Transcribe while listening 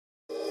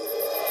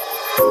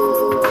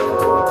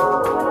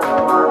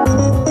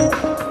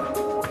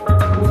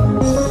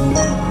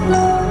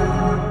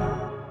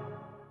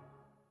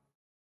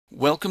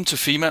Welcome to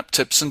Femap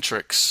Tips and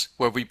Tricks,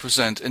 where we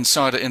present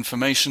insider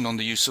information on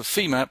the use of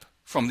Femap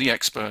from the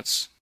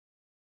experts.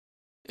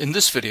 In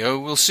this video,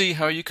 we'll see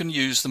how you can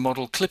use the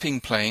model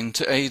clipping plane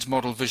to aid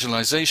model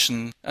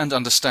visualization and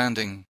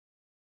understanding.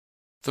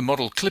 The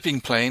model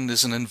clipping plane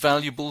is an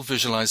invaluable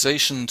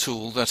visualization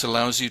tool that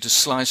allows you to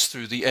slice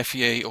through the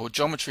FEA or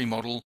geometry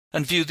model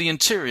and view the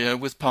interior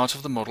with part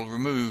of the model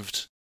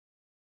removed.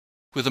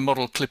 With the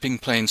model clipping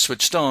plane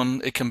switched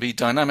on, it can be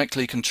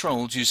dynamically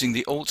controlled using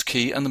the Alt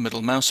key and the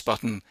middle mouse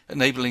button,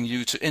 enabling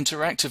you to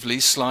interactively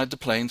slide the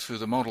plane through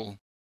the model.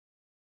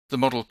 The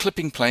model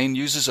clipping plane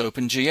uses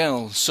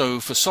OpenGL, so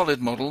for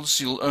solid models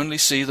you'll only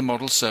see the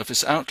model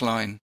surface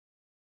outline.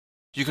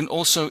 You can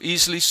also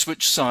easily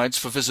switch sides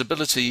for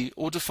visibility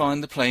or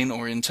define the plane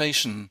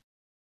orientation.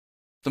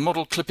 The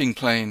model clipping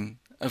plane,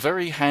 a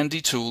very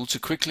handy tool to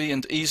quickly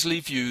and easily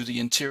view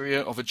the interior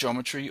of a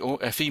geometry or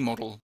FE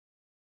model.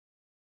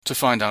 To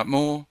find out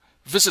more,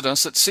 visit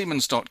us at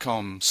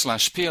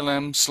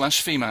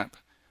siemens.com/plm/Femap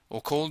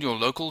or call your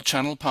local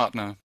channel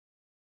partner.